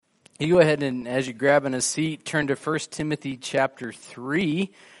You go ahead and, as you're grabbing a seat, turn to 1 Timothy chapter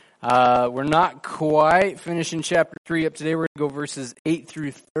 3. We're not quite finishing chapter 3 up today. We're going to go verses 8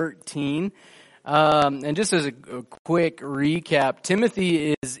 through 13. And just as a quick recap,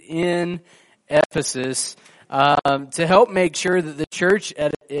 Timothy is in Ephesus to help make sure that the church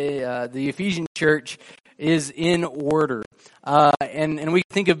at the Ephesian church is in order. And we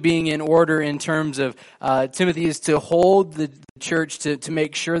think of being in order in terms of Timothy is to hold the church to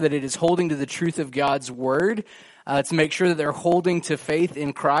make sure that it is holding to the truth of God's word, to make sure that they're holding to faith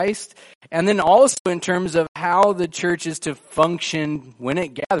in Christ, and then also in terms of how the church is to function when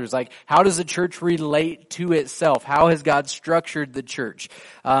it gathers. Like, how does the church relate to itself? How has God structured the church?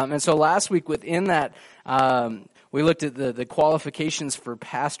 And so last week within that, we looked at the qualifications for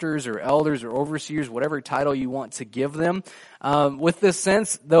pastors or elders or overseers, whatever title you want to give them, with this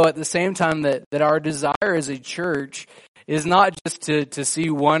sense, though, at the same time that our desire as a church is not just to see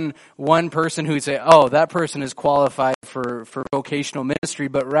one person who would say, oh, that person is qualified for vocational ministry,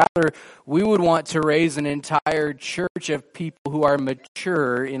 but rather we would want to raise an entire church of people who are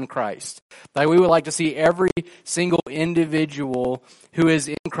mature in Christ. Like, we would like to see every single individual who is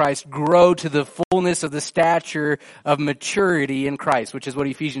in Christ grow to the fullness of the stature of maturity in Christ, which is what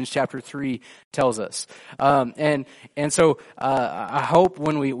Ephesians chapter 3 tells us. And so I hope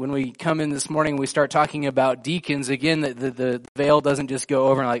when we come in this morning, we start talking about deacons again, that the veil doesn't just go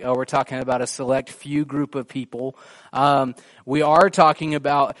over and like, oh, we're talking about a select few group of people. We are talking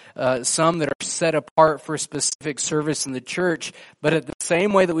about some that are set apart for specific service in the church, but at the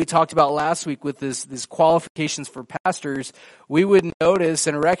same way that we talked about last week with this qualifications for pastors, we would notice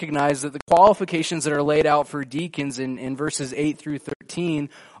and recognize that the qualifications that are laid out for deacons in verses 8 through 13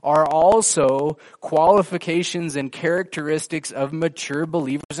 are also qualifications and characteristics of mature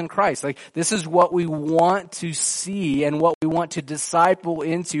believers in Christ. Like, this is what we want to see and what we want to disciple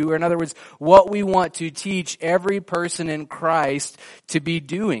into, or in other words, what we want to teach every person in Christ to be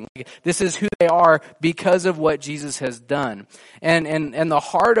doing. This is who they are because of what Jesus has done. And the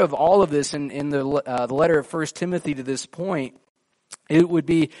heart of all of this in the letter of 1 Timothy to this point, it would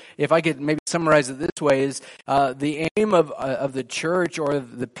be, if I could maybe summarize it this way, is the aim of the church or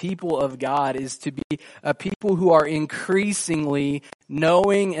the people of God is to be a people who are increasingly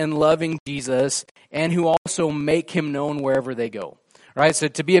knowing and loving Jesus and who also make him known wherever they go. Right? So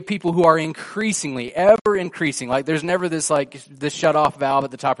to be a people who are increasingly, ever increasing, like there's never this shut off valve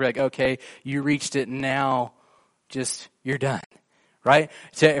at the top where you're like, okay, you reached it, now just, you're done. Right?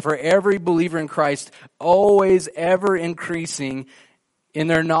 So for every believer in Christ, always ever increasing in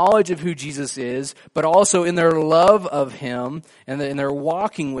their knowledge of who Jesus is, but also in their love of him and in their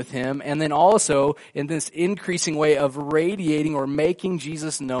walking with him, and then also in this increasing way of radiating or making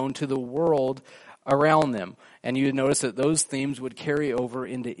Jesus known to the world around them. And you would notice that those themes would carry over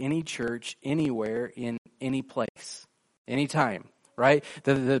into any church, anywhere, in any place, anytime. Right?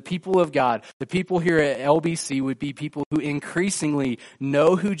 The people of God, the people here at LBC would be people who increasingly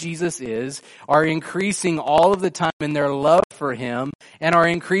know who Jesus is, are increasing all of the time in their love for him, and are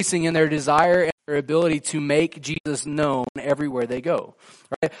increasing in their desire and their ability to make Jesus known everywhere they go.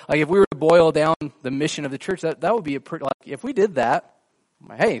 Right? Like, if we were to boil down the mission of the church, that would be if we did that,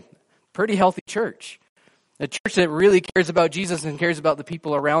 hey, pretty healthy church. A church that really cares about Jesus and cares about the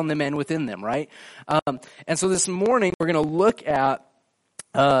people around them and within them, right? And so this morning we're going to look at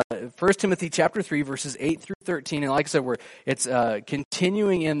 1 Timothy chapter 3, verses 8 through 13. And like I said, it's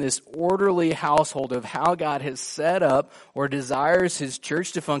continuing in this orderly household of how God has set up or desires his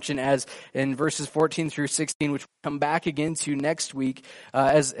church to function, as in verses 14 through 16, which we'll come back again to next week,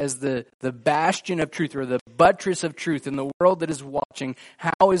 as the bastion of truth, or the buttress of truth in the world that is watching.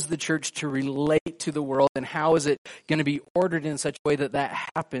 How is the church to relate to the world, and how is it going to be ordered in such a way that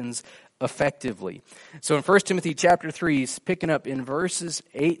happens effectively? So in 1 Timothy chapter 3, he's picking up in verses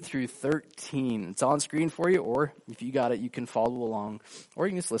 8 through 13. It's on screen for you, or if you got it, you can follow along, or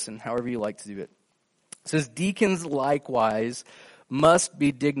you can just listen, however you like to do it. It says, "Deacons likewise must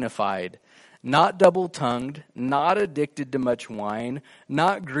be dignified, not double-tongued, not addicted to much wine,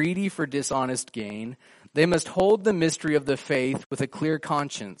 not greedy for dishonest gain. They must hold the mystery of the faith with a clear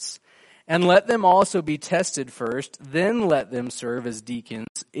conscience. And let them also be tested first, then let them serve as deacons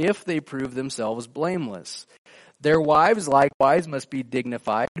if they prove themselves blameless. Their wives likewise must be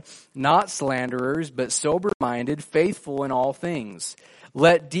dignified, not slanderers, but sober-minded, faithful in all things.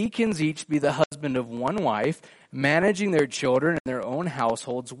 Let deacons each be the husband of one wife, managing their children and their own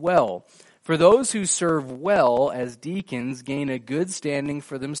households well. For those who serve well as deacons gain a good standing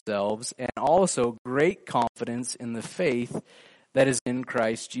for themselves and also great confidence in the faith that is in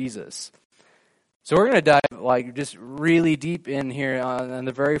Christ Jesus." So we're going to dive just really deep in here on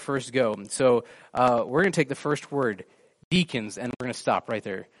the very first go. So we're going to take the first word, deacons, and we're going to stop right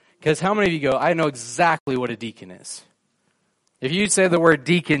there. Because how many of you go, I know exactly what a deacon is? If you say the word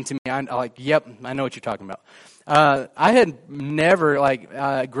deacon to me, I'm like, yep, I know what you're talking about. I had never,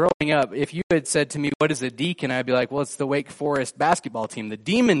 growing up, if you had said to me, what is a deacon? I'd be like, well, it's the Wake Forest basketball team, the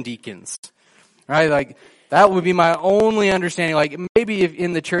Demon Deacons. Right? Like, that would be my only understanding. Like, maybe if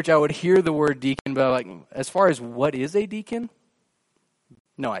in the church I would hear the word deacon, but like, as far as what is a deacon?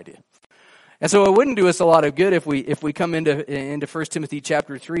 No idea. And so it wouldn't do us a lot of good if we come into 1 Timothy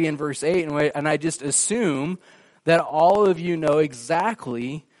chapter 3 and verse 8, and I just assume that all of you know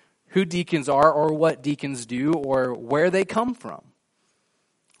exactly who deacons are or what deacons do or where they come from.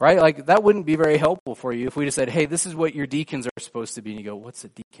 Right? Like, that wouldn't be very helpful for you if we just said, hey, this is what your deacons are supposed to be. And you go, what's a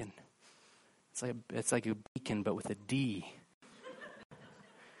deacon? It's like a beacon, but with a D.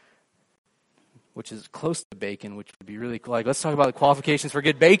 Which is close to bacon, which would be really cool. Like, let's talk about the qualifications for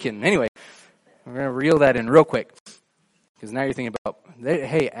good bacon. Anyway, we're going to reel that in real quick. Because now you're thinking about,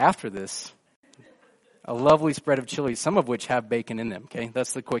 hey, after this, a lovely spread of chilies, some of which have bacon in them, okay?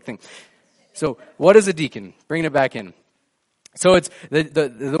 That's the quick thing. So, what is a deacon? Bringing it back in. So, it's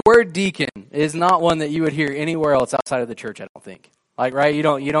the word deacon is not one that you would hear anywhere else outside of the church, I don't think. Like, right, you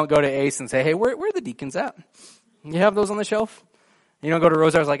don't go to Ace and say, hey, where are the deacons at? You have those on the shelf? You don't go to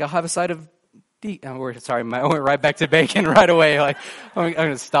Rosar's like, I'll have a side of I went right back to bacon right away. Like, I'm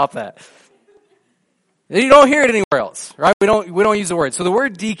going to stop that. You don't hear it anywhere else, right? We don't use the word. So the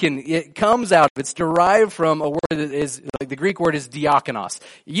word deacon, it comes out, it's derived from a word that is, like the Greek word is diakonos.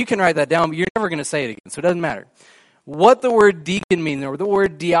 You can write that down, but you're never going to say it again, so it doesn't matter. What the word deacon means, or the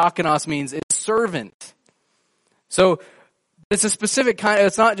word diakonos means, is servant. So it's a specific kind of,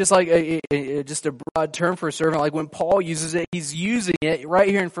 it's not just like just a broad term for a servant. Like when Paul uses it, he's using it right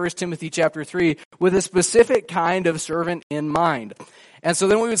here in 1 Timothy chapter 3 with a specific kind of servant in mind. And so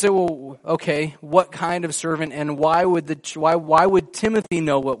then we would say, well, okay, what kind of servant, and why would Timothy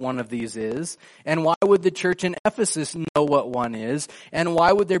know what one of these is? And why would the church in Ephesus know what one is? And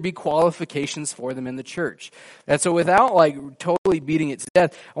why would there be qualifications for them in the church? And so without like totally beating it to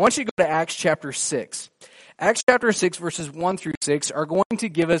death, I want you to go to Acts chapter 6. Acts chapter 6 verses 1 through 6 are going to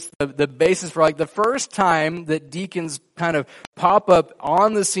give us the basis for like the first time that deacons kind of pop up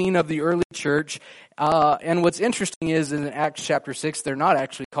on the scene of the early church. And what's interesting is in Acts chapter 6, they're not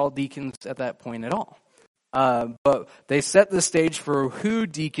actually called deacons at that point at all. But they set the stage for who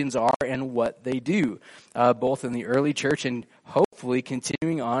deacons are and what they do, both in the early church and hopefully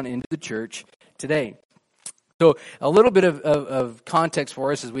continuing on into the church today. So a little bit of context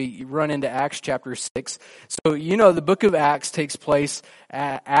for us as we run into Acts chapter 6. So, the book of Acts takes place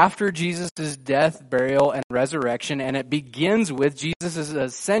after Jesus' death, burial, and resurrection, and it begins with Jesus'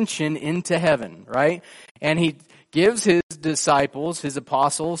 ascension into heaven, right? And he gives his disciples, his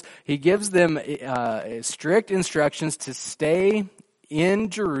apostles, he gives them strict instructions to stay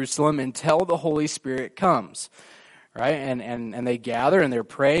in Jerusalem until the Holy Spirit comes. Right, and they gather and they're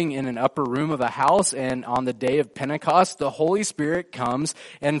praying in an upper room of a house, and on the day of Pentecost, the Holy Spirit comes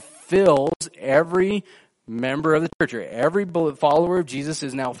and fills every member of the church, or every follower of Jesus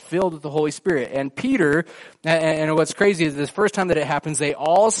is now filled with the Holy Spirit. And Peter, and what's crazy is the first time that it happens, they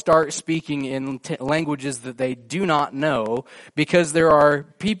all start speaking in languages that they do not know, because there are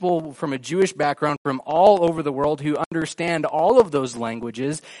people from a Jewish background from all over the world who understand all of those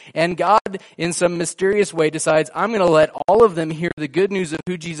languages. And God, in some mysterious way, decides, I'm going to let all of them hear the good news of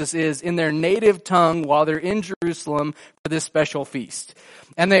who Jesus is in their native tongue while they're in Jerusalem for this special feast.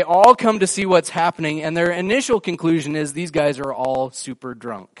 And they all come to see what's happening, and their initial conclusion is these guys are all super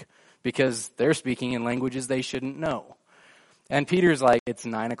drunk because they're speaking in languages they shouldn't know. And Peter's like, it's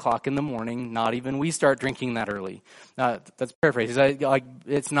 9 o'clock in the morning, not even we start drinking that early. That's paraphrase. He's like,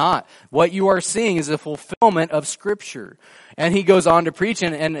 it's not. What you are seeing is a fulfillment of Scripture. And he goes on to preach,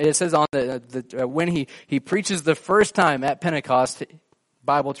 and it says on when he preaches the first time at Pentecost,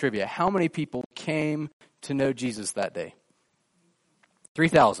 Bible trivia, how many people came to know Jesus that day?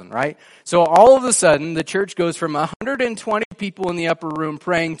 3,000, right? So all of a sudden, the church goes from 120 people in the upper room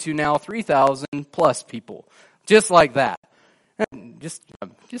praying to now 3,000 plus people. Just like that.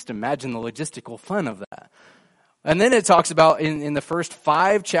 Just imagine the logistical fun of that. And then it talks about in the first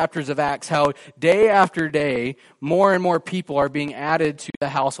 5 chapters of Acts how day after day, more and more people are being added to the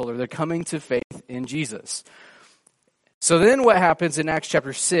household, or they're coming to faith in Jesus. So then what happens in Acts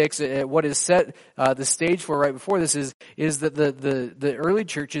chapter 6, what is set the stage for right before this is that the early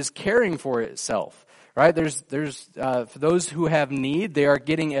church is caring for itself, right? There's for those who have need, they are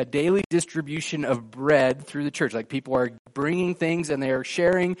getting a daily distribution of bread through the church. Like people are bringing things and they are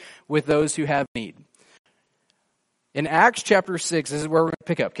sharing with those who have need. In Acts chapter 6, this is where we're going to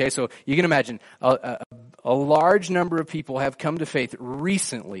pick up, okay? So you can imagine a large number of people have come to faith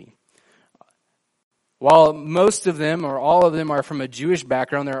recently. While most of them or all of them are from a Jewish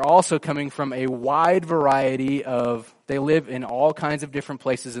background, they're also coming from a wide variety they live in all kinds of different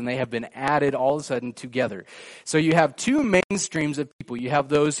places and they have been added all of a sudden together. So you have two main streams of people. You have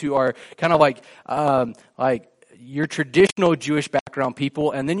those who are kind of like your traditional Jewish background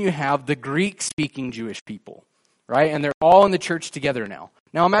people, and then you have the Greek-speaking Jewish people, right? And they're all in the church together now.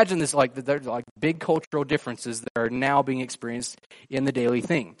 Now imagine this, there's big cultural differences that are now being experienced in the daily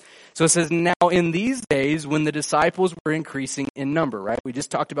thing. So it says, now in these days when the disciples were increasing in number, right? We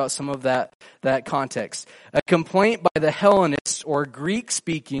just talked about some of that context. A complaint by the Hellenists or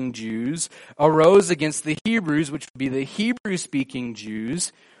Greek-speaking Jews arose against the Hebrews, which would be the Hebrew-speaking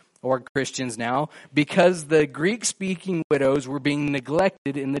Jews, or Christians now, because the Greek-speaking widows were being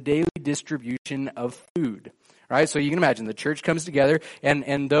neglected in the daily distribution of food. Right, so you can imagine the church comes together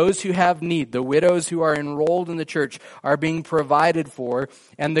and those who have need, the widows who are enrolled in the church are being provided for,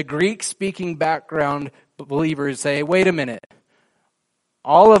 and the Greek-speaking background believers say, wait a minute,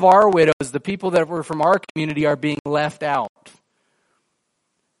 all of our widows, the people that were from our community are being left out.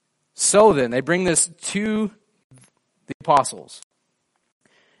 So then, they bring this to the apostles.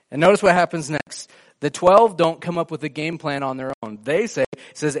 And notice what happens next. The 12 don't come up with a game plan on their own. They say, it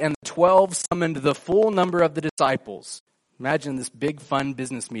says, and the 12 summoned the full number of the disciples. Imagine this big fun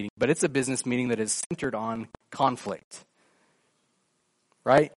business meeting, but it's a business meeting that is centered on conflict.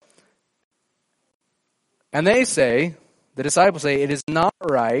 Right? And they say, the disciples say, it is not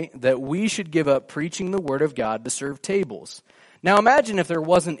right that we should give up preaching the word of God to serve tables. Now imagine if there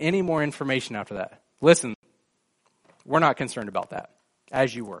wasn't any more information after that. Listen, we're not concerned about that,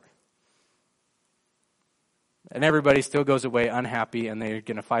 as you were. And everybody still goes away unhappy, and they're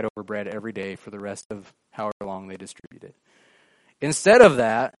going to fight over bread every day for the rest of however long they distribute it. Instead of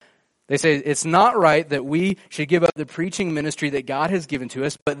that, they say it's not right that we should give up the preaching ministry that God has given to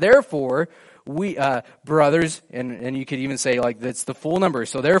us, but therefore, we, brothers, and you could even say that's the full number.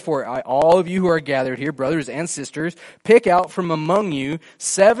 So therefore, all of you who are gathered here, brothers and sisters, pick out from among you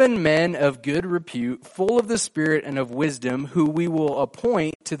 7 men of good repute, full of the Spirit and of wisdom, who we will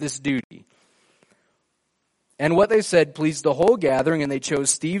appoint to this duty. And what they said pleased the whole gathering, and they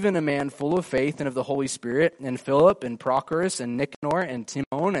chose Stephen, a man full of faith and of the Holy Spirit, and Philip, and Prochorus, and Nicanor, and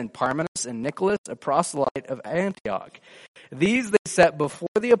Timon, and Parmenas, and Nicholas, a proselyte of Antioch. These they set before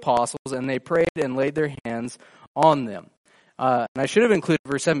the apostles, and they prayed and laid their hands on them. And I should have included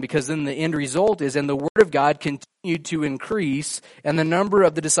verse 7, because then the end result is, and the word of God continued to increase, and the number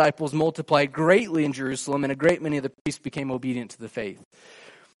of the disciples multiplied greatly in Jerusalem, and a great many of the priests became obedient to the faith.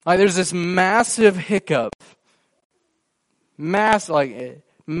 There's this massive hiccup. Massive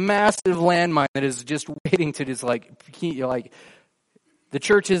landmine that is just waiting to the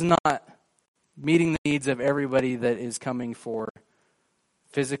church is not meeting the needs of everybody that is coming for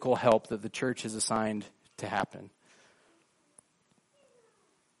physical help that the church is assigned to happen.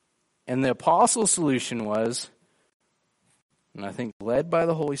 And the apostles' solution was, and I think led by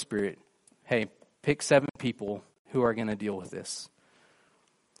the Holy Spirit, hey, pick 7 people who are going to deal with this.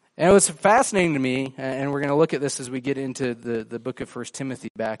 And it was fascinating to me, and we're going to look at this as we get into the book of 1 Timothy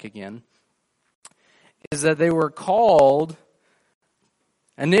back again, is that they were called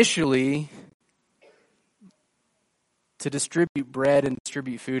initially to distribute bread and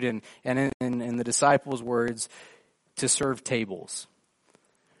distribute food, and in the disciples' words, to serve tables.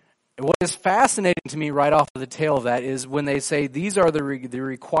 And what is fascinating to me right off of the tail of that is when they say these are the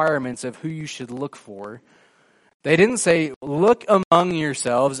requirements of who you should look for. They didn't say, look among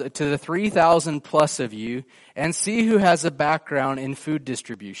yourselves to the 3,000 plus of you and see who has a background in food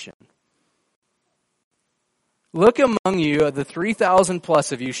distribution. Look among you, the 3,000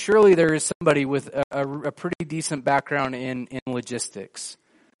 plus of you, surely there is somebody with a pretty decent background in logistics.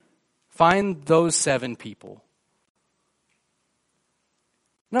 Find those 7 people.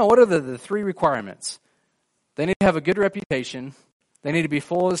 No, what are the 3 requirements? They need to have a good reputation, they need to be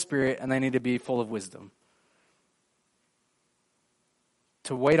full of the Spirit, and they need to be full of wisdom.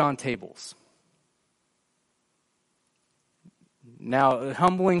 To wait on tables. Now, a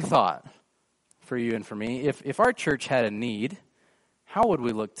humbling thought for you and for me. If our church had a need, how would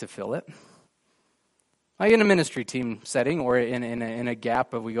we look to fill it? Like in a ministry team setting or in a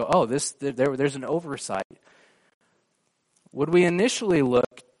gap of we go, there's an oversight. Would we initially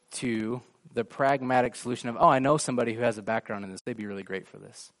look to the pragmatic solution of, I know somebody who has a background in this. They'd be really great for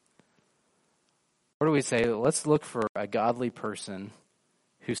this. Or do we say, let's look for a godly person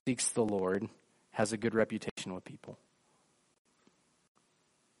who seeks the Lord, has a good reputation with people?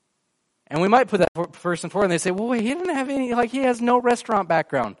 And we might put that person forward, and they say, well, wait, he didn't have any, he has no restaurant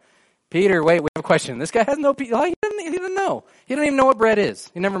background. Peter, wait, we have a question. This guy has no, he didn't know. He didn't even know what bread is.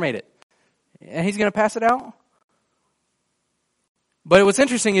 He never made it. And he's going to pass it out? But what's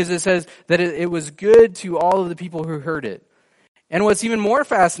interesting is it says that it was good to all of the people who heard it. And what's even more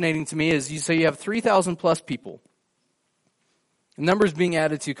fascinating to me is you have 3,000 plus people. The numbers being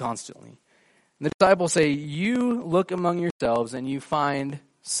added to constantly. And the disciples say, you look among yourselves and you find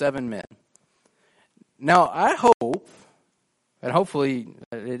 7 men. Now, I hope, and hopefully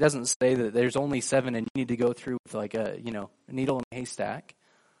it doesn't say that there's only 7 and you need to go through with a needle in a haystack.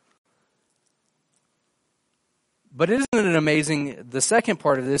 But isn't it amazing? The second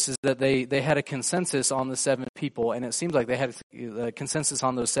part of this is that they had a consensus on the 7 people, and it seems like they had a consensus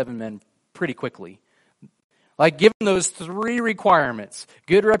on those 7 men pretty quickly. Given those 3 requirements,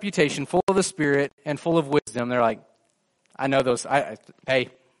 good reputation, full of the Spirit, and full of wisdom, they're like, I know those. Hey,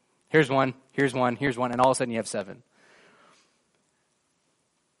 here's one, and all of a sudden you have 7.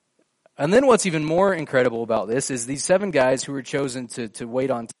 And then what's even more incredible about this is these 7 guys who were chosen to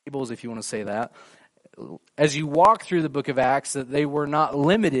wait on tables, if you want to say that. As you walk through the book of Acts, that they were not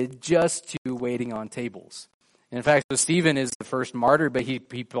limited just to waiting on tables. In fact, so Stephen is the first martyr, but he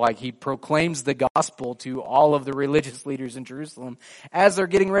proclaims the gospel to all of the religious leaders in Jerusalem as they're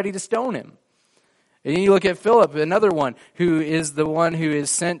getting ready to stone him. And you look at Philip, another one, who is the one who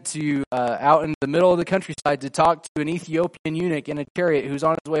is sent to out in the middle of the countryside to talk to an Ethiopian eunuch in a chariot who's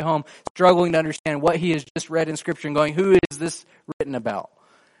on his way home, struggling to understand what he has just read in Scripture and going, who is this written about?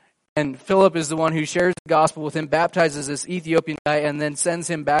 And Philip is the one who shares the gospel with him, baptizes this Ethiopian guy, and then sends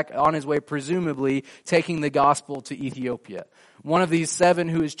him back on his way, presumably taking the gospel to Ethiopia. One of these 7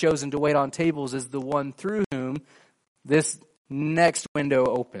 who is chosen to wait on tables is the one through whom this next window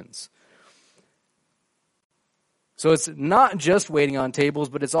opens. So it's not just waiting on tables,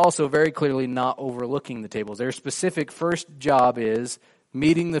 but it's also very clearly not overlooking the tables. Their specific first job is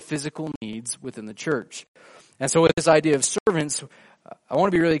meeting the physical needs within the church. And so with this idea of servants, I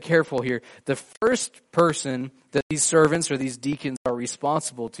want to be really careful here. The first person that these servants or these deacons are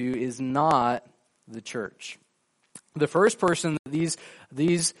responsible to is not the church. The first person that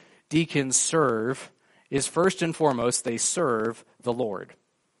these deacons serve is first and foremost, they serve the Lord.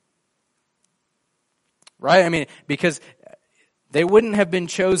 Right? I mean, because they wouldn't have been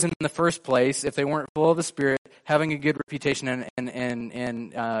chosen in the first place if they weren't full of the Spirit, having a good reputation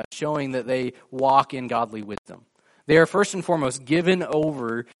and showing that they walk in godly wisdom. They are first and foremost given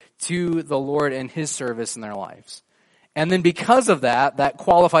over to the Lord and His service in their lives. And then because of that, that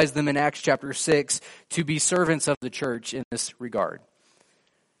qualifies them in Acts chapter 6 to be servants of the church in this regard.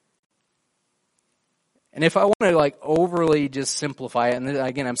 And if I want to overly just simplify it, and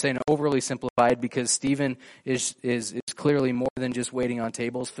again I'm saying overly simplified because Stephen is clearly more than just waiting on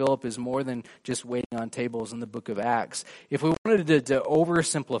tables. Philip is more than just waiting on tables in the book of Acts. If we wanted to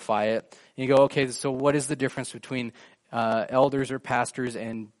oversimplify it, and you go, okay, so what is the difference between elders or pastors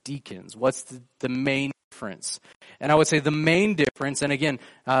and deacons? What's the main difference? And I would say the main difference, and again,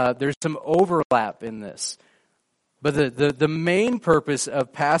 there's some overlap in this. But the main purpose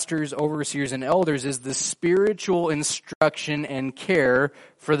of pastors, overseers, and elders is the spiritual instruction and care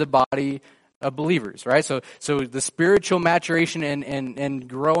for the body of believers, right? So the spiritual maturation and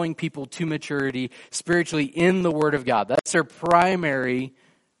growing people to maturity spiritually in the Word of God. That's their primary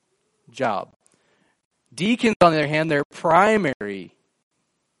job. Deacons, on the other hand, their primary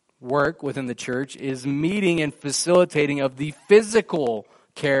work within the church is meeting and facilitating of the physical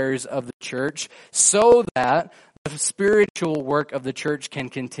cares of the church so that the spiritual work of the church can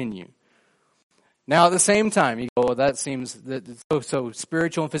continue. Now, at the same time, you go, well, that seems so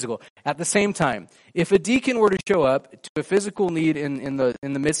spiritual and physical. At the same time, if a deacon were to show up to a physical need in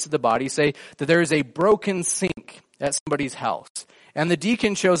the midst of the body, say that there is a broken sink at somebody's house, and the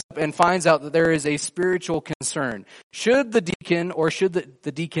deacon shows up and finds out that there is a spiritual concern, should the deacon or should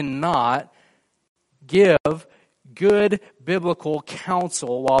the deacon not give good biblical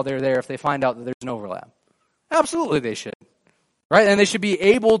counsel while they're there if they find out that there's an overlap? Absolutely they should. Right? And they should be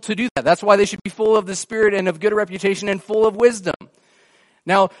able to do that. That's why they should be full of the Spirit and of good reputation and full of wisdom.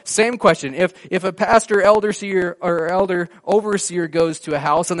 Now, same question. If a pastor, elder overseer goes to a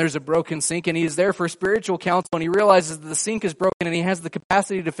house and there's a broken sink and he is there for spiritual counsel and he realizes that the sink is broken and he has the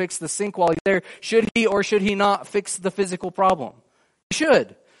capacity to fix the sink while he's there, should he or should he not fix the physical problem? He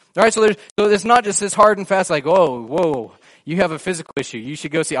should. All right, so it's not just this hard and fast like, whoa, you have a physical issue. You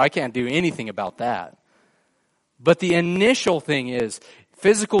should go see. I can't do anything about that. But the initial thing is,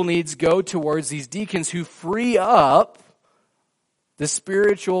 physical needs go towards these deacons who free up the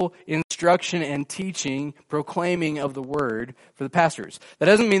spiritual instruction and teaching, proclaiming of the word for the pastors. That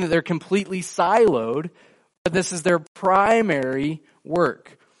doesn't mean that they're completely siloed, but this is their primary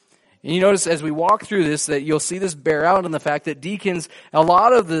work. And you notice as we walk through this that you'll see this bear out in the fact that deacons, a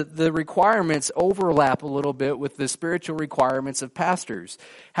lot of the requirements overlap a little bit with the spiritual requirements of pastors.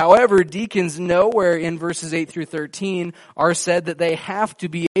 However, deacons nowhere in verses 8 through 13 are said that they have to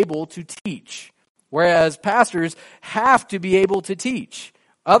be able to teach, whereas pastors have to be able to teach.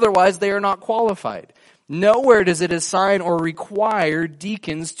 Otherwise, they are not qualified. Nowhere does it assign or require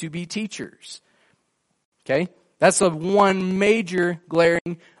deacons to be teachers. Okay? That's the one major,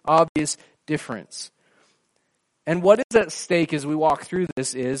 glaring, obvious difference. And what is at stake as we walk through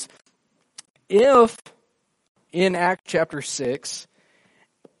this is, if in Acts chapter 6,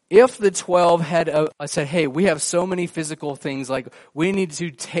 if the 12 had said, hey, we have so many physical things, like we need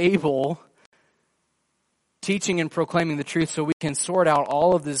to table teaching and proclaiming the truth so we can sort out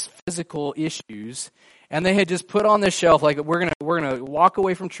all of these physical issues, and they had just put on the shelf, like we're gonna walk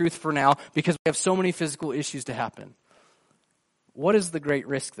away from truth for now because we have so many physical issues to happen. What is the great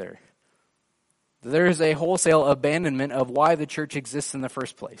risk there? There is a wholesale abandonment of why the church exists in the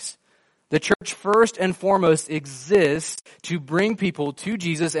first place. The church first and foremost exists to bring people to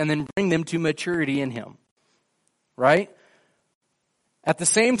Jesus and then bring them to maturity in Him. Right? At the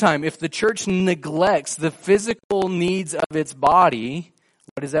same time, if the church neglects the physical needs of its body,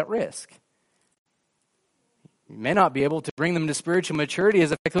 what is at risk? You may not be able to bring them to spiritual maturity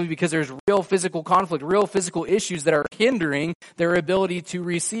as effectively because there's real physical conflict, real physical issues that are hindering their ability to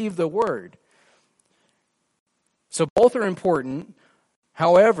receive the word. So both are important.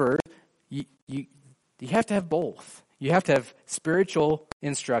 However, you have to have both. You have to have spiritual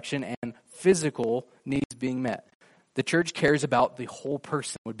instruction and physical needs being met. The church cares about the whole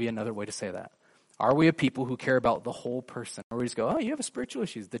person would be another way to say that. Are we a people who care about the whole person? Or we just go, oh, you have a spiritual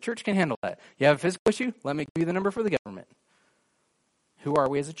issue. The church can handle that. You have a physical issue? Let me give you the number for the government. Who are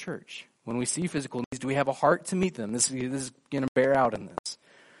we as a church? When we see physical needs, do we have a heart to meet them? This is going to bear out in this.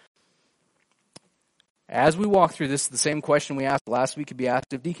 As we walk through this, the same question we asked last week could be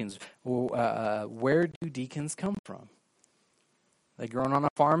asked of deacons. Where do deacons come from? Are they grown on a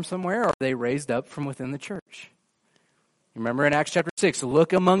farm somewhere, or are they raised up from within the church? Remember in Acts chapter 6,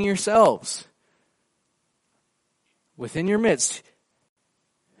 look among yourselves. Within your midst,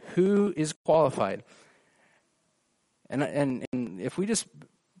 who is qualified? And if we just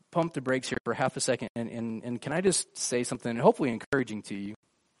pump the brakes here for half a second, and can I just say something hopefully encouraging to you?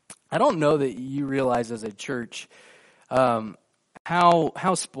 I don't know that you realize as a church how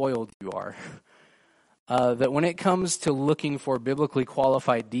spoiled you are. That when it comes to looking for biblically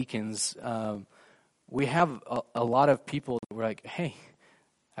qualified deacons, we have a lot of people that we're like, hey,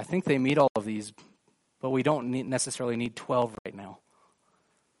 I think they meet all of these, but we don't necessarily need 12 right now.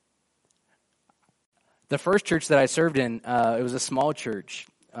 The first church that I served in, it was a small church.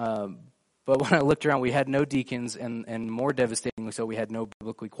 But when I looked around, we had no deacons, and more devastatingly so, we had no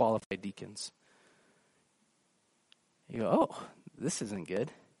biblically qualified deacons. You go, oh, this isn't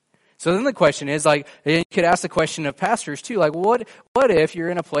good. So then the question is, like, you could ask the question of pastors too, like, what if you're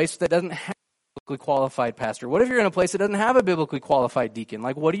in a place that doesn't have a biblically qualified pastor? What if you're in a place that doesn't have a biblically qualified deacon?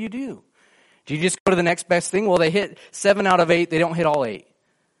 Like, what do you do? Do you just go to the next best thing? Well, they hit 7 out of 8. They don't hit all 8.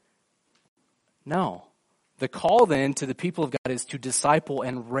 No. The call then to the people of God is to disciple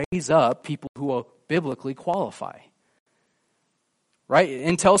and raise up people who will biblically qualify. Right?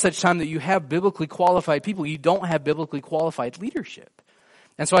 Until such time that you have biblically qualified people, you don't have biblically qualified leadership.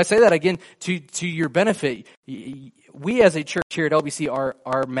 And so I say that again to your benefit. We as a church here at LBC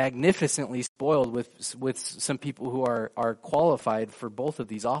are magnificently spoiled with some people who are qualified for both of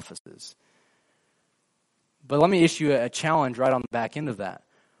these offices. But let me issue a challenge right on the back end of that.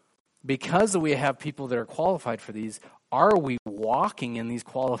 Because we have people that are qualified for these, are we walking in these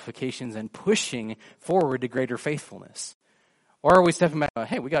qualifications and pushing forward to greater faithfulness? Or are we stepping back,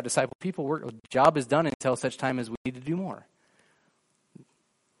 hey, we got disciple people, the job is done until such time as we need to do more?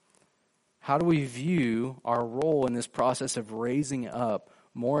 How do we view our role in this process of raising up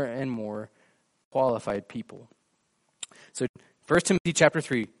more and more qualified people? So 1 Timothy chapter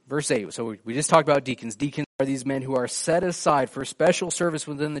 3, verse 8. So we just talked about deacons. Deacons are these men who are set aside for special service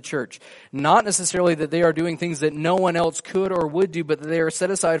within the church. Not necessarily that they are doing things that no one else could or would do, but that they are set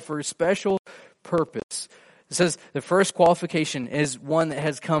aside for a special purpose. It says the first qualification is one that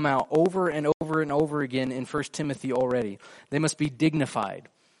has come out over and over and over again in 1 Timothy already. They must be dignified.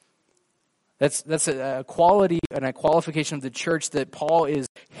 That's a quality and a qualification of the church that Paul is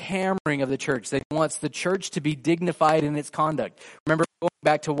hammering of the church. That he wants the church to be dignified in its conduct. Remember, going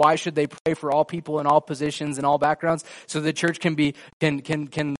back to why should they pray for all people in all positions and all backgrounds, so the church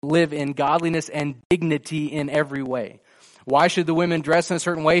can live in godliness and dignity in every way. Why should the women dress in a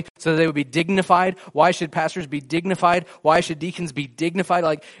certain way so that they would be dignified? Why should pastors be dignified? Why should deacons be dignified?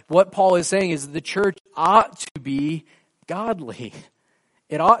 Like, what Paul is saying is the church ought to be godly.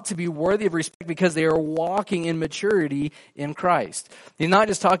 It ought to be worthy of respect because they are walking in maturity in Christ. He's not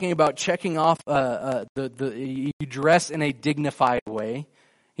just talking about checking off you dress in a dignified way.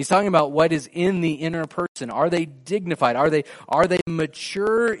 He's talking about what is in the inner person. Are they dignified? Are they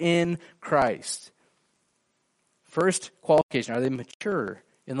mature in Christ? First qualification, are they mature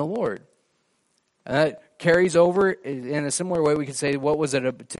in the Lord? And that carries over in a similar way. We could say, what was it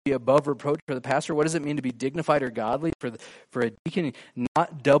to be above reproach for the pastor? What does it mean to be dignified or godly for a deacon?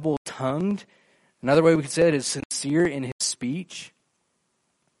 Not double-tongued. Another way we could say it is sincere in his speech.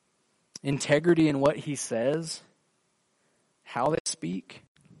 Integrity in what he says. How they speak.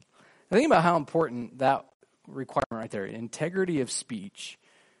 I think about how important that requirement right there, integrity of speech.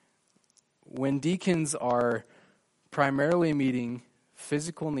 When deacons are primarily meeting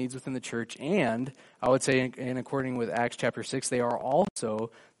physical needs within the church, and I would say in according with Acts chapter 6, they are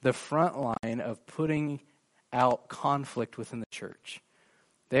also the front line of putting out conflict within the church.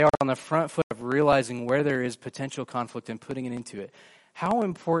 They are on the front foot of realizing where there is potential conflict and putting it into it. How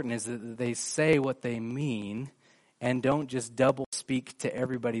important is it that they say what they mean and don't just double speak to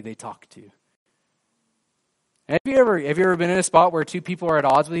everybody they talk to? And have you ever been in a spot where two people are at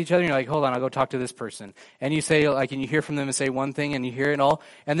odds with each other and you're like, hold on, I'll go talk to this person. And you say, like, and you hear from them and say one thing and you hear it all,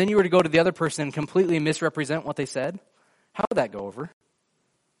 and then you were to go to the other person and completely misrepresent what they said? How would that go over?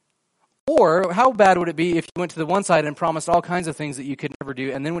 Or how bad would it be if you went to the one side and promised all kinds of things that you could never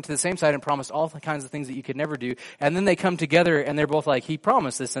do, and then went to the same side and promised all kinds of things that you could never do, and then they come together and they're both like, he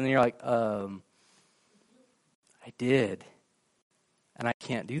promised this, and then you're like, I did, and I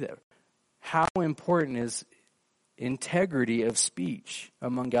can't do that. How important is integrity of speech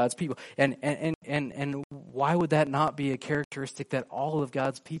among God's people? And why would that not be a characteristic that all of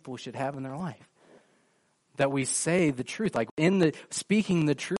God's people should have in their life? That we say the truth, like speaking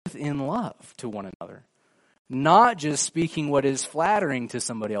the truth in love to one another. Not just speaking what is flattering to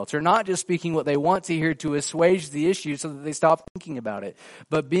somebody else, or not just speaking what they want to hear to assuage the issue so that they stop thinking about it,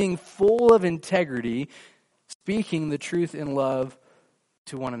 but being full of integrity, speaking the truth in love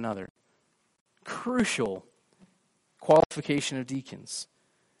to one another. Crucial qualification of deacons.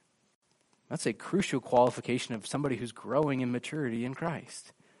 That's a crucial qualification of somebody who's growing in maturity in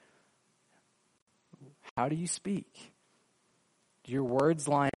Christ. How do you speak? Do your words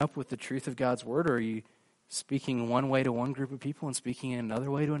line up with the truth of God's word, or are you speaking one way to one group of people and speaking another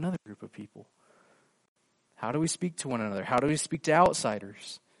way to another group of people? How do we speak to one another? How do we speak to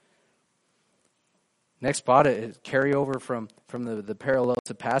outsiders? Next spot is carry over from the parallel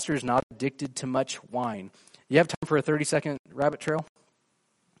to pastors not addicted to much wine. You have time for a 30-second rabbit trail?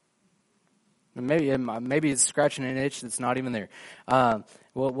 Maybe it's scratching an itch that's not even there.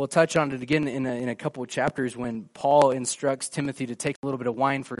 We'll touch on it again in a couple of chapters when Paul instructs Timothy to take a little bit of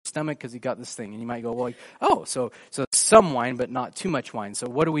wine for his stomach because he got this thing. And you might go, well, so some wine, but not too much wine. So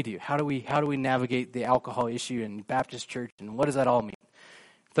what do we do? How do we navigate the alcohol issue in Baptist church, and what does that all mean?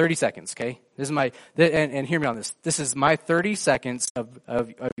 30 seconds, okay? This is and hear me on this. This is my 30 seconds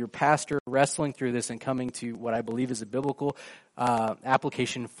of your pastor wrestling through this and coming to what I believe is a biblical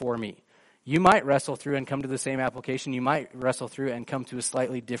application for me. You might wrestle through and come to the same application. You might wrestle through and come to a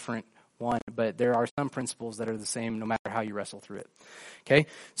slightly different one, but there are some principles that are the same no matter how you wrestle through it. Okay?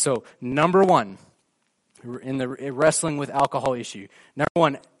 So, number one, in the wrestling with alcohol issue. Number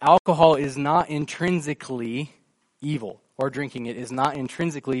one, alcohol is not intrinsically evil, or drinking it is not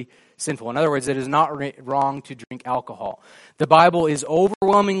intrinsically sinful. In other words, it is not wrong to drink alcohol. The Bible is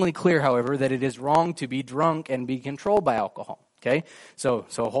overwhelmingly clear, however, that it is wrong to be drunk and be controlled by alcohol. Okay? So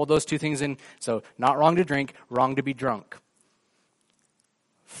hold those two things in. So not wrong to drink, wrong to be drunk.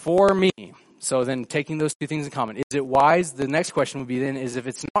 For me, so then taking those two things in common, is it wise? The next question would be then, is if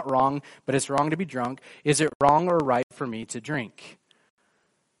it's not wrong, but it's wrong to be drunk, is it wrong or right for me to drink?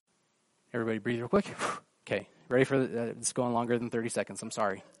 Everybody breathe real quick. Okay, ready for it's going longer than 30 seconds. I'm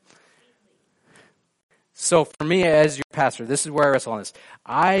sorry. So for me as your pastor, this is where I wrestle on this.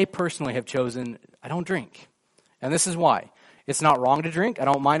 I personally have chosen, I don't drink. And this is why. It's not wrong to drink. I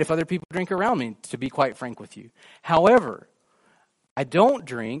don't mind if other people drink around me, to be quite frank with you. However, I don't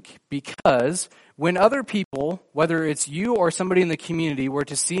drink because when other people, whether it's you or somebody in the community, were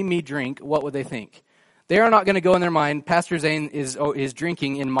to see me drink, what would they think? They are not going to go in their mind, Pastor Zane is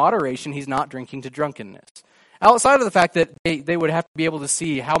drinking in moderation. He's not drinking to drunkenness. Outside of the fact that they would have to be able to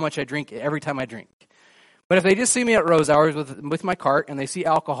see how much I drink every time I drink. But if they just see me at Rose Hours with my cart and they see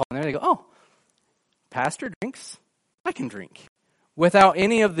alcohol in there, they go, oh, pastor drinks? I can drink. Without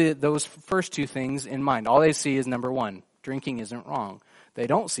any of those first two things in mind. All they see is number one, drinking isn't wrong. They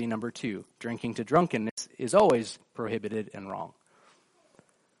don't see number two, drinking to drunkenness is always prohibited and wrong.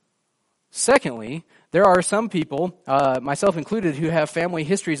 Secondly, there are some people, myself included, who have family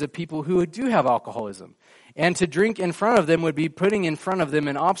histories of people who do have alcoholism. And to drink in front of them would be putting in front of them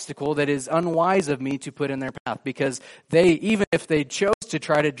an obstacle that is unwise of me to put in their path. Because they, even if they chose to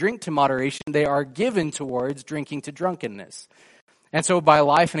try to drink to moderation, they are given towards drinking to drunkenness. And so by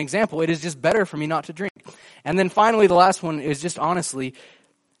life and example, it is just better for me not to drink. And then finally, the last one is just honestly,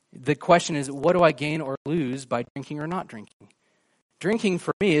 the question is, what do I gain or lose by drinking or not drinking? Drinking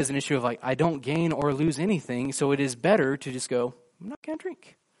for me is an issue of I don't gain or lose anything, so it is better to just go, I'm not going to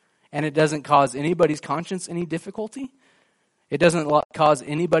drink. And it doesn't cause anybody's conscience any difficulty. It doesn't cause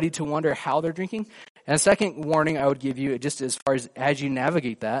anybody to wonder how they're drinking. And a second warning I would give you, just as far as you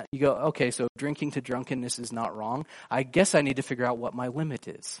navigate that, you go, okay, so drinking to drunkenness is not wrong. I guess I need to figure out what my limit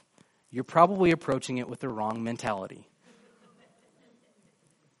is. You're probably approaching it with the wrong mentality.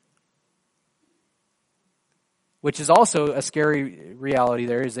 Which is also a scary reality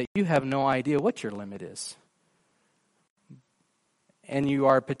there, is that you have no idea what your limit is. And you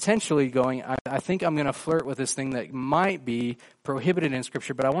are potentially going, I think I'm going to flirt with this thing that might be prohibited in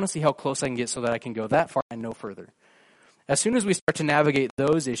Scripture, but I want to see how close I can get so that I can go that far and no further. As soon as we start to navigate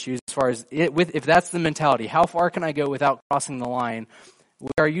those issues, as far as if that's the mentality, how far can I go without crossing the line,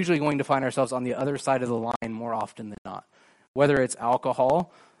 we are usually going to find ourselves on the other side of the line more often than not. Whether it's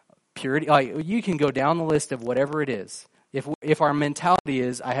alcohol, purity, you can go down the list of whatever it is. If our mentality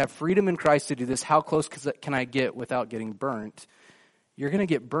is, I have freedom in Christ to do this, how close can I get without getting burnt? You're going to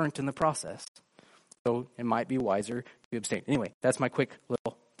get burnt in the process. So it might be wiser to abstain. Anyway, that's my quick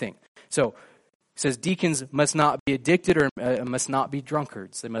little thing. So it says deacons must not be addicted or must not be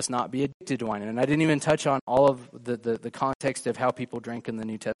drunkards. They must not be addicted to wine. And I didn't even touch on all of the context of how people drank in the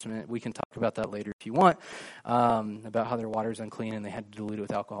New Testament. We can talk about that later if you want, about how their water is unclean and they had to dilute it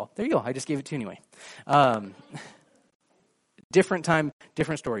with alcohol. There you go. I just gave it to you anyway. Different time,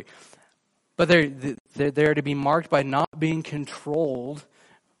 different story. But they're to be marked by not being controlled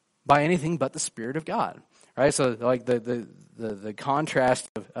by anything but the Spirit of God, right? So like the contrast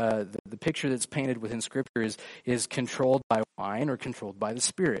of the picture that's painted within Scripture is controlled by wine or controlled by the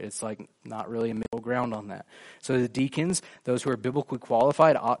Spirit. It's like not really a middle ground on that. So the deacons, those who are biblically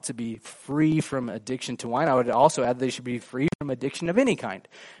qualified, ought to be free from addiction to wine. I would also add they should be free from addiction of any kind.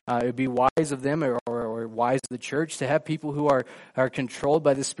 It would be wise of them or wise of the church to have people who are controlled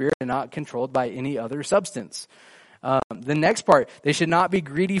by the Spirit and not controlled by any other substance. The next part, they should not be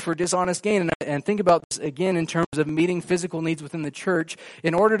greedy for dishonest gain. And think about this again in terms of meeting physical needs within the church.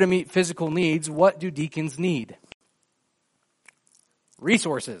 In order to meet physical needs, what do deacons need?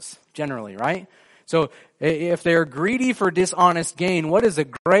 Resources, generally, right? So if they're greedy for dishonest gain, what is a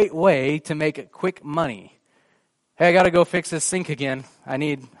great way to make quick money? Hey, I got to go fix this sink again. I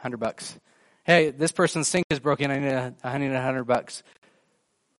need $100. Hey, this person's sink is broken. I need $100.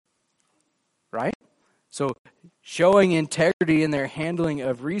 Right? So showing integrity in their handling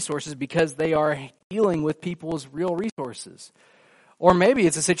of resources because they are dealing with people's real resources. Or maybe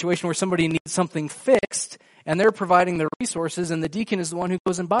it's a situation where somebody needs something fixed and they're providing the resources and the deacon is the one who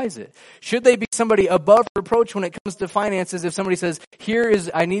goes and buys it. Should they be somebody above reproach when it comes to finances? If somebody says,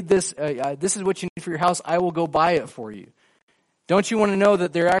 I need this, this is what you need for your house, I will go buy it for you. Don't you want to know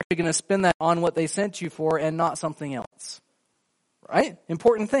that they're actually going to spend that on what they sent you for and not something else? Right?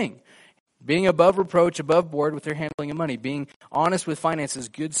 Important thing. Being above reproach, above board with their handling of money. Being honest with finances,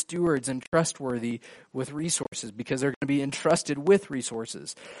 good stewards and trustworthy with resources because they're going to be entrusted with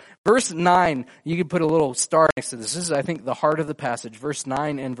resources. Verse 9, you can put a little star next to this. This is, I think, the heart of the passage. Verse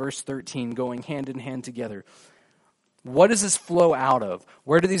 9 and verse 13 going hand in hand together. What does this flow out of?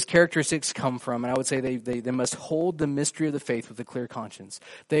 Where do these characteristics come from? And I would say they must hold the mystery of the faith with a clear conscience.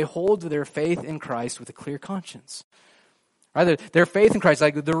 They hold their faith in Christ with a clear conscience. Right? Their faith in Christ,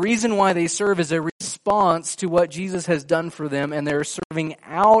 like the reason why they serve is a response to what Jesus has done for them, and they're serving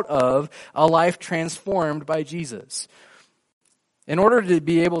out of a life transformed by Jesus. In order to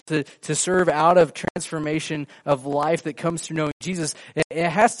be able to serve out of transformation of life that comes through knowing Jesus, it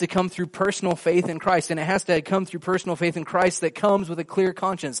has to come through personal faith in Christ, and it has to come through personal faith in Christ that comes with a clear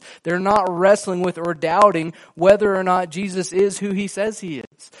conscience. They're not wrestling with or doubting whether or not Jesus is who he says he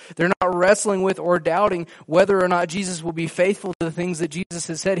is. They're not wrestling with or doubting whether or not Jesus will be faithful to the things that Jesus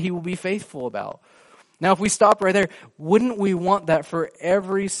has said he will be faithful about. Now, if we stop right there, wouldn't we want that for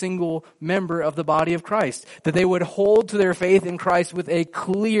every single member of the body of Christ? That they would hold to their faith in Christ with a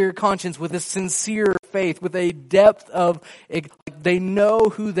clear conscience, with a sincere faith, with a depth of, they know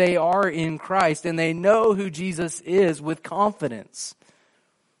who they are in Christ, and they know who Jesus is with confidence.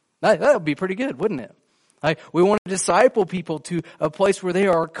 That would be pretty good, wouldn't it? We want to disciple people to a place where they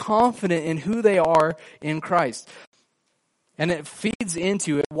are confident in who they are in Christ. And it feeds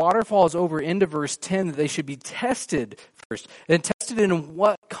into, it waterfalls over into verse 10 that they should be tested first. And tested in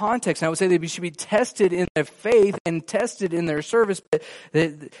what context? And I would say they should be tested in their faith and tested in their service. But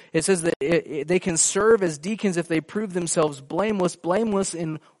it says that they can serve as deacons if they prove themselves blameless. Blameless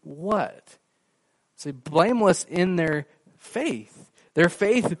in what? Say blameless in their faith. Their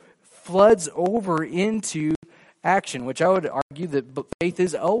faith floods over into action, which I would argue that faith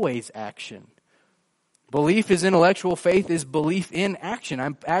is always action. Belief is intellectual, faith is belief in action.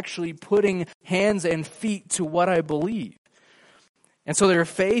 I'm actually putting hands and feet to what I believe. And so their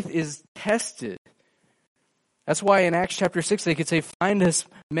faith is tested. That's why in Acts chapter 6 they could say, find us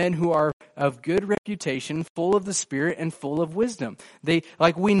men who are of good reputation, full of the Spirit and full of wisdom.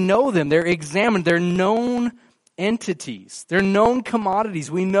 We know them, they're examined, they're known entities. They're known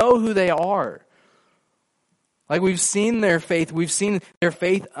commodities. We know who they are. We've seen their faith. We've seen their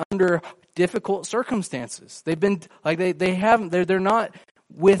faith under difficult circumstances. They've been they're not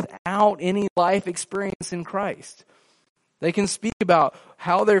without any life experience in Christ. They can speak about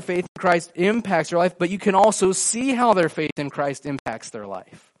how their faith in Christ impacts their life, but you can also see how their faith in Christ impacts their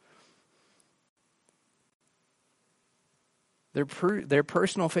life. Their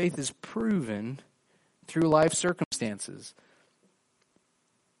personal faith is proven through life circumstances.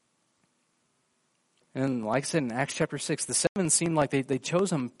 And like I said in Acts chapter 6, the 7 seemed like they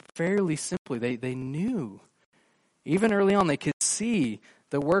chose them fairly simply. They knew. Even early on, they could see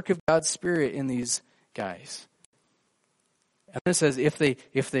the work of God's Spirit in these guys. And it says, if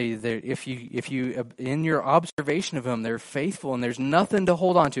you in your observation of them, they're faithful and there's nothing to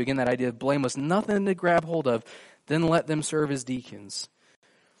hold on to. Again, that idea of blameless, nothing to grab hold of, then let them serve as deacons.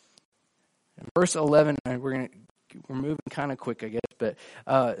 In verse 11, we're moving kind of quick, I guess, but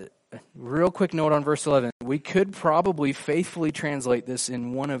real quick note on verse 11. We could probably faithfully translate this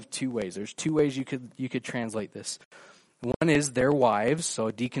in one of two ways. There's two ways you could translate this. One is their wives, so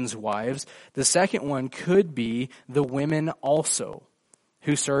deacons' wives. The second one could be the women also,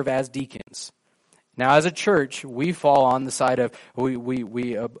 who serve as deacons. Now, as a church, we fall on the side of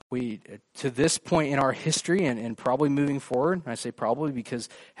we to this point in our history and probably moving forward. I say probably because,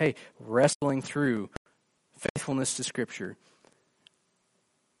 hey, wrestling through faithfulness to Scripture.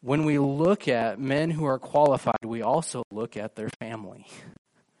 When we look at men who are qualified, we also look at their family.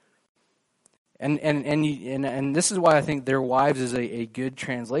 And this is why I think their wives is a good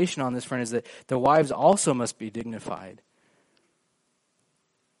translation on this front, is that the wives also must be dignified.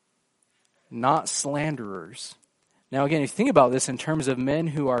 Not slanderers. Now again, if you think about this in terms of men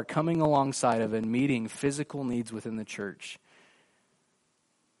who are coming alongside of and meeting physical needs within the church,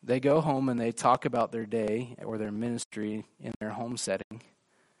 they go home and they talk about their day or their ministry in their home setting.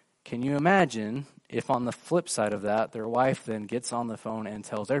 Can you imagine if on the flip side of that, their wife then gets on the phone and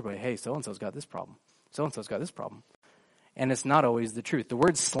tells everybody, hey, so-and-so's got this problem. So-and-so's got this problem. And it's not always the truth. The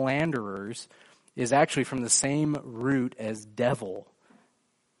word slanderers is actually from the same root as devil.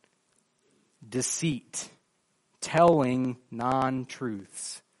 Deceit. Telling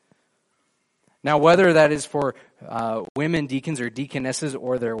non-truths. Now, whether that is for women deacons or deaconesses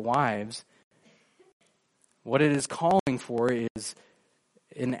or their wives, what it is calling for is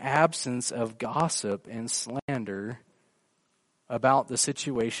an absence of gossip and slander about the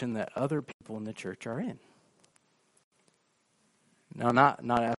situation that other people in the church are in. Now, not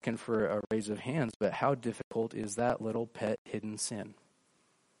asking for a raise of hands, but how difficult is that little pet hidden sin?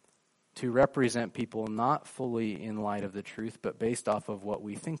 To represent people not fully in light of the truth, but based off of what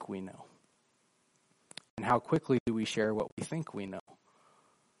we think we know. And how quickly do we share what we think we know?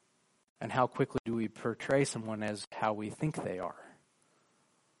 And how quickly do we portray someone as how we think they are?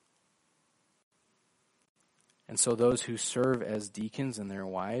 And so those who serve as deacons and their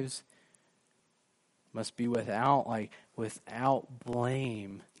wives must be without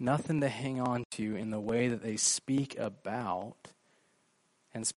blame, nothing to hang on to in the way that they speak about.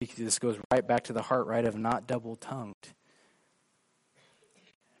 And this goes right back to the heart, right, of not double-tongued.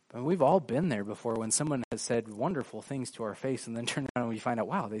 But we've all been there before when someone has said wonderful things to our face and then turn around and we find out,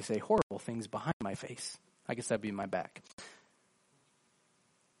 wow, they say horrible things behind my face. I guess that'd be my back.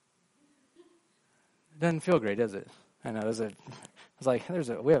 Doesn't feel great, does it? I know.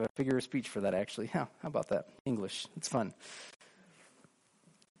 We have a figure of speech for that, actually. How about that? English. It's fun.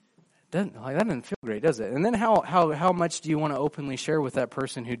 That doesn't feel great, does it? And then how much do you want to openly share with that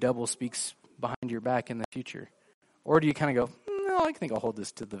person who double speaks behind your back in the future? Or do you kind of go, no, I think I'll hold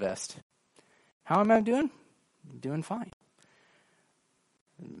this to the vest. How am I doing? Doing fine.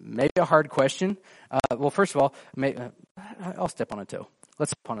 Maybe a hard question. Well, first of all, I'll step on a toe.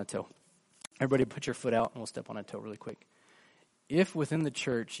 Let's step on a toe. Everybody put your foot out and we'll step on a toe really quick. If within the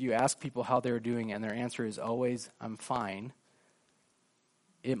church you ask people how they're doing and their answer is always, I'm fine,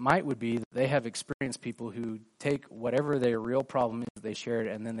 it would be that they have experienced people who take whatever their real problem is that they shared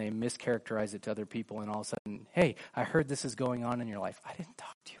and then they mischaracterize it to other people, and all of a sudden, hey, I heard this is going on in your life. I didn't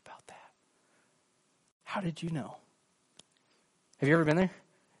talk to you about that. How did you know? Have you ever been there?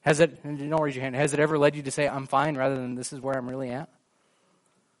 Don't raise your hand. Has it ever led you to say, I'm fine, rather than this is where I'm really at?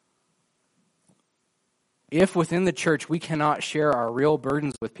 If within the church we cannot share our real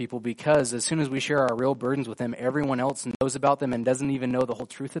burdens with people, because as soon as we share our real burdens with them, everyone else knows about them and doesn't even know the whole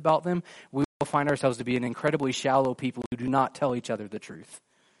truth about them, we will find ourselves to be an incredibly shallow people who do not tell each other the truth.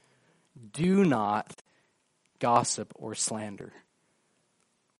 Do not gossip or slander.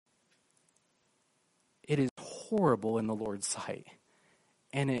 It is horrible in the Lord's sight,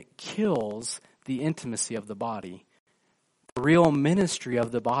 and it kills the intimacy of the body, the real ministry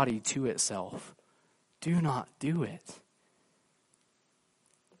of the body to itself. Do not do it.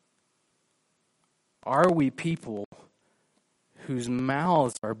 Are we people whose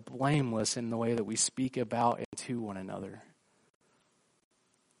mouths are blameless in the way that we speak about and to one another?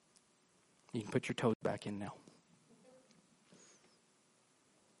 You can put your toes back in now.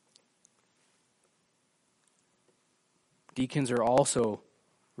 Deacons are also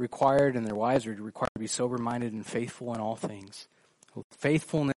required, and their wives are required to be sober-minded and faithful in all things.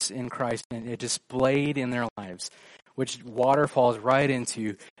 Faithfulness in Christ, and it displayed in their lives, which waterfalls right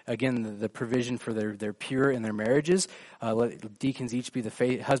into, again, the provision for their pure in their marriages. Let deacons each be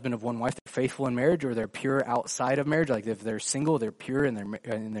the husband of one wife. They're faithful in marriage, or they're pure outside of marriage. Like if they're single, they're pure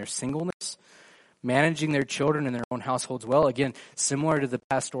in their singleness. Managing their children in their own households well. Again, similar to the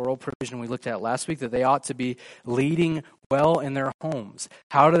pastoral provision we looked at last week, that they ought to be leading well in their homes.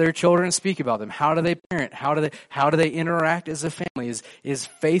 How do their children speak about them? How do they parent? How do they interact as a family? Is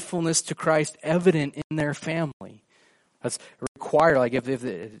faithfulness to Christ evident in their family? That's required. Like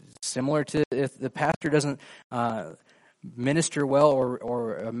if similar to if the pastor doesn't minister well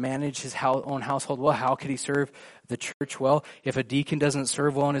or manage his own household well, how could he serve the church well? If a deacon doesn't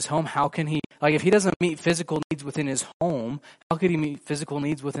serve well in his home, how can he, like if he doesn't meet physical needs within his home, how could he meet physical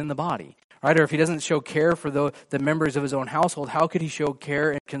needs within the body? Right? Or if he doesn't show care for the members of his own household, how could he show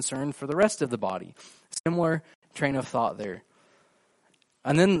care and concern for the rest of the body? Similar train of thought there.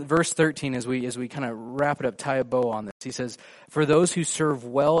 And then verse 13, as we kind of wrap it up, tie a bow on this, he says, for those who serve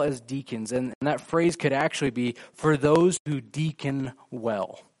well as deacons, and that phrase could actually be, for those who deacon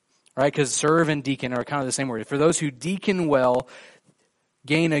well, right? Because serve and deacon are kind of the same word. For those who deacon well,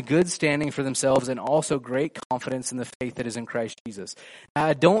 gain a good standing for themselves and also great confidence in the faith that is in Christ Jesus. Now,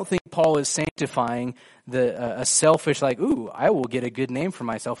 I don't think Paul is sanctifying a selfish, like, ooh, I will get a good name for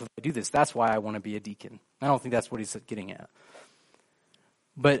myself if I do this. That's why I want to be a deacon. I don't think that's what he's getting at.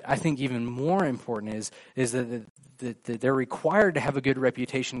 But I think even more important is that they're required to have a good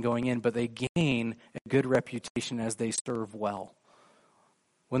reputation going in, but they gain a good reputation as they serve well.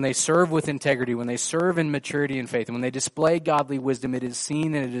 When they serve with integrity, when they serve in maturity and faith, and when they display godly wisdom, it is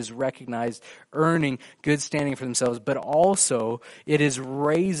seen and it is recognized, earning good standing for themselves, but also it is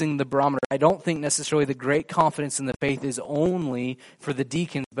raising the barometer. I don't think necessarily the great confidence in the faith is only for the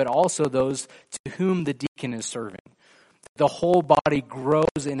deacons, but also those to whom the deacon is serving. The whole body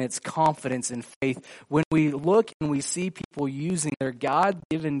grows in its confidence and faith when we look and we see people using their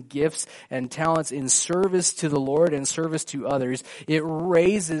God-given gifts and talents in service to the Lord and service to others. It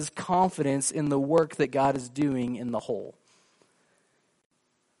raises confidence in the work that God is doing in the whole.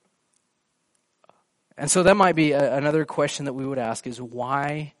 And so that might be another question that we would ask is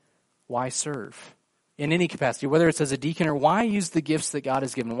why serve? In any capacity, whether it's as a deacon or why use the gifts that God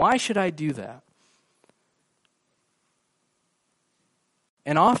has given? Why should I do that?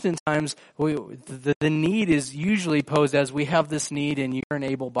 And oftentimes, the need is usually posed as we have this need and you're an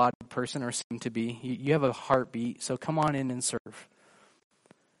able-bodied person or seem to be. You have a heartbeat, so come on in and serve.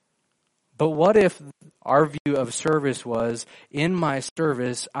 But what if our view of service was, in my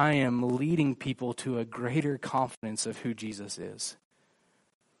service, I am leading people to a greater confidence of who Jesus is?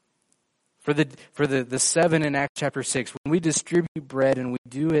 For the 7 in Acts chapter 6, when we distribute bread and we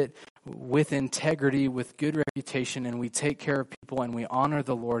do it with integrity, with good reputation, and we take care of people and we honor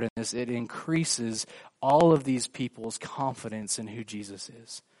the Lord in this, it increases all of these people's confidence in who Jesus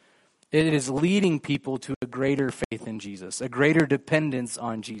is. It is leading people to a greater faith in Jesus, a greater dependence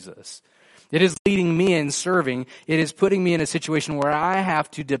on Jesus. It is leading me in serving. It is putting me in a situation where I have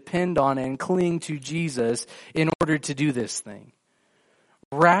to depend on and cling to Jesus in order to do this thing.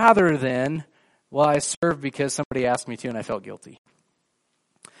 Rather than, well, I serve because somebody asked me to and I felt guilty.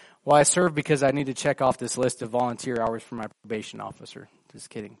 Well, I serve because I need to check off this list of volunteer hours for my probation officer. Just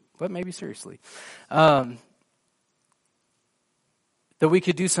kidding. But maybe seriously. That we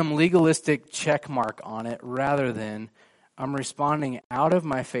could do some legalistic check mark on it rather than I'm responding out of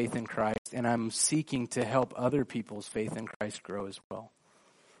my faith in Christ and I'm seeking to help other people's faith in Christ grow as well.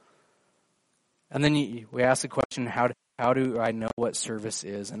 And then we ask the question, how do I know what service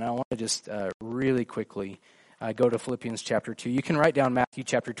is? And I want to just really quickly go to Philippians chapter 2. You can write down Matthew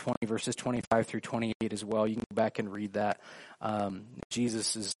chapter 20, verses 25 through 28 as well. You can go back and read that.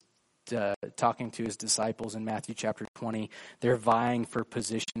 Jesus is talking to his disciples in Matthew chapter 20. They're vying for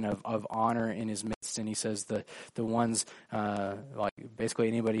position of honor in his midst, and he says the ones, like basically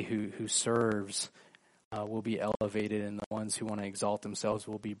anybody who serves will be elevated, and the ones who want to exalt themselves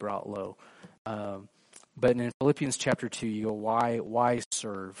will be brought low. But in Philippians chapter 2, you go, why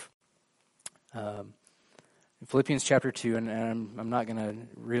serve? In Philippians chapter 2, and I'm not going to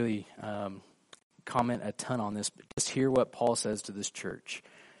really comment a ton on this, but just hear what Paul says to this church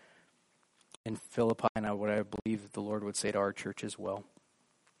in Philippi, and what I believe the Lord would say to our church as well.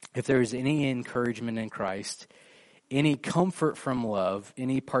 If there is any encouragement in Christ, any comfort from love,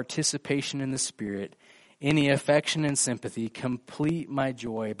 any participation in the Spirit, any affection and sympathy, complete my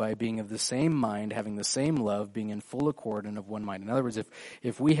joy by being of the same mind, having the same love, being in full accord and of one mind. In other words,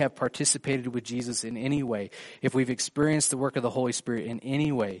 if we have participated with Jesus in any way, if we've experienced the work of the Holy Spirit in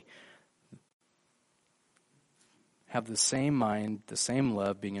any way, have the same mind, the same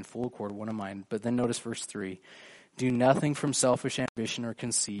love, being in full accord, one of mind. But then notice verse 3. Do nothing from selfish ambition or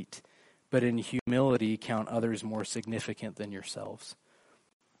conceit, but in humility count others more significant than yourselves.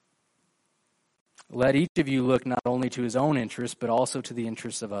 Let each of you look not only to his own interests, but also to the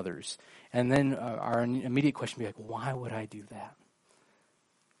interests of others. And then our immediate question would be like, why would I do that?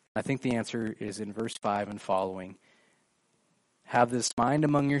 I think the answer is in verse 5 and following. Have this mind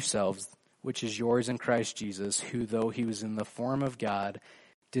among yourselves, which is yours in Christ Jesus, who, though he was in the form of God,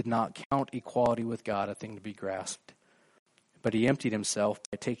 did not count equality with God a thing to be grasped. But he emptied himself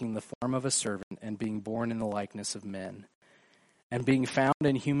by taking the form of a servant and being born in the likeness of men. And being found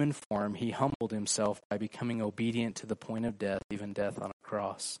in human form, he humbled himself by becoming obedient to the point of death, even death on a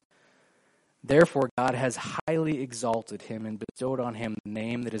cross. Therefore God has highly exalted him and bestowed on him the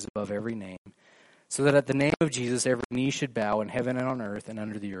name that is above every name, so that at the name of Jesus every knee should bow in heaven and on earth and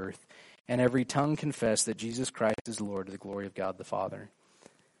under the earth, and every tongue confess that Jesus Christ is Lord, to the glory of God the Father.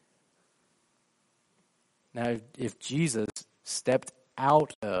 Now, if Jesus stepped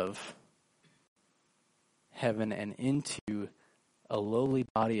out of heaven and into a lowly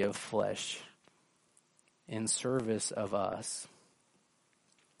body of flesh in service of us,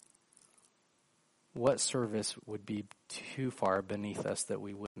 what service would be too far beneath us that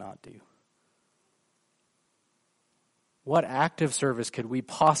we would not do? What act of service could we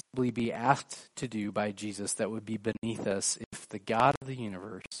possibly be asked to do by Jesus that would be beneath us if the God of the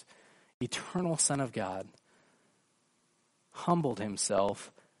universe, eternal Son of God, humbled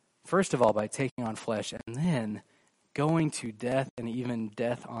himself, first of all, by taking on flesh, and then going to death, and even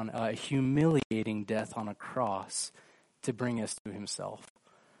death on a humiliating death on a cross to bring us to himself?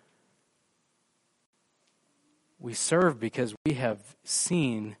 We serve because we have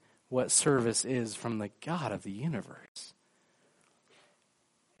seen what service is from the God of the universe.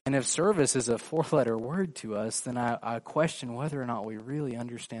 And if service is a four-letter word to us, then I question whether or not we really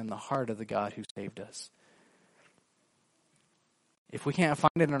understand the heart of the God who saved us. If we can't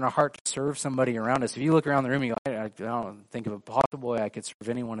find it in our heart to serve somebody around us, if you look around the room, you go, I don't think of a possible way I could serve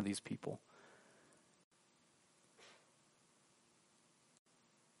any one of these people.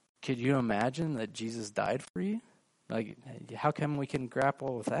 Could you imagine that Jesus died for you? Like, how come we can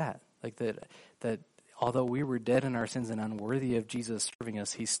grapple with that? Like that although we were dead in our sins and unworthy of Jesus serving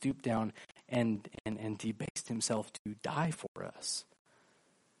us, he stooped down and debased himself to die for us.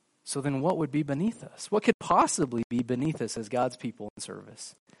 So then what would be beneath us? What could possibly be beneath us as God's people in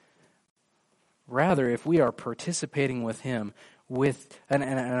service? Rather, if we are participating with him with, and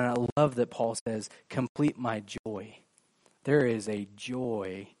I love that Paul says, complete my joy. There is a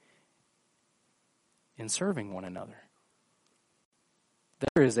joy in serving one another.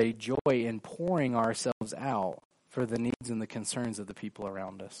 There is a joy in pouring ourselves out for the needs and the concerns of the people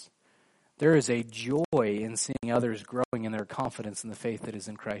around us. There is a joy in seeing others growing in their confidence in the faith that is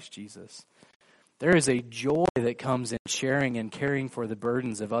in Christ Jesus. There is a joy that comes in sharing and caring for the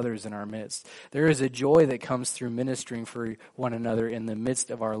burdens of others in our midst. There is a joy that comes through ministering for one another in the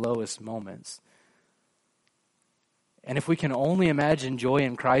midst of our lowest moments. And if we can only imagine joy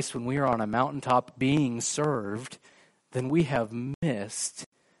in Christ when we are on a mountaintop being served, then we have missed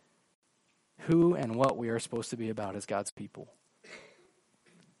who and what we are supposed to be about as God's people.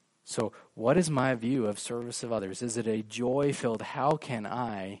 So, what is my view of service of others? Is it a joy-filled, how can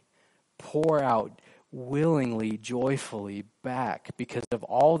I pour out willingly, joyfully back because of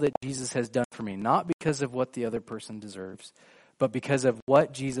all that Jesus has done for me? Not because of what the other person deserves, but because of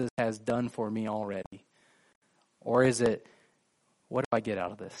what Jesus has done for me already. Or is it, what do I get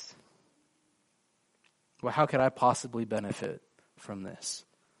out of this? Well, how could I possibly benefit from this?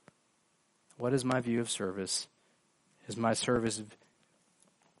 What is my view of service? Is my service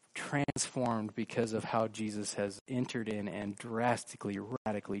transformed because of how Jesus has entered in and drastically,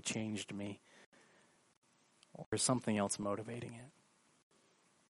 radically changed me? Or is something else motivating it?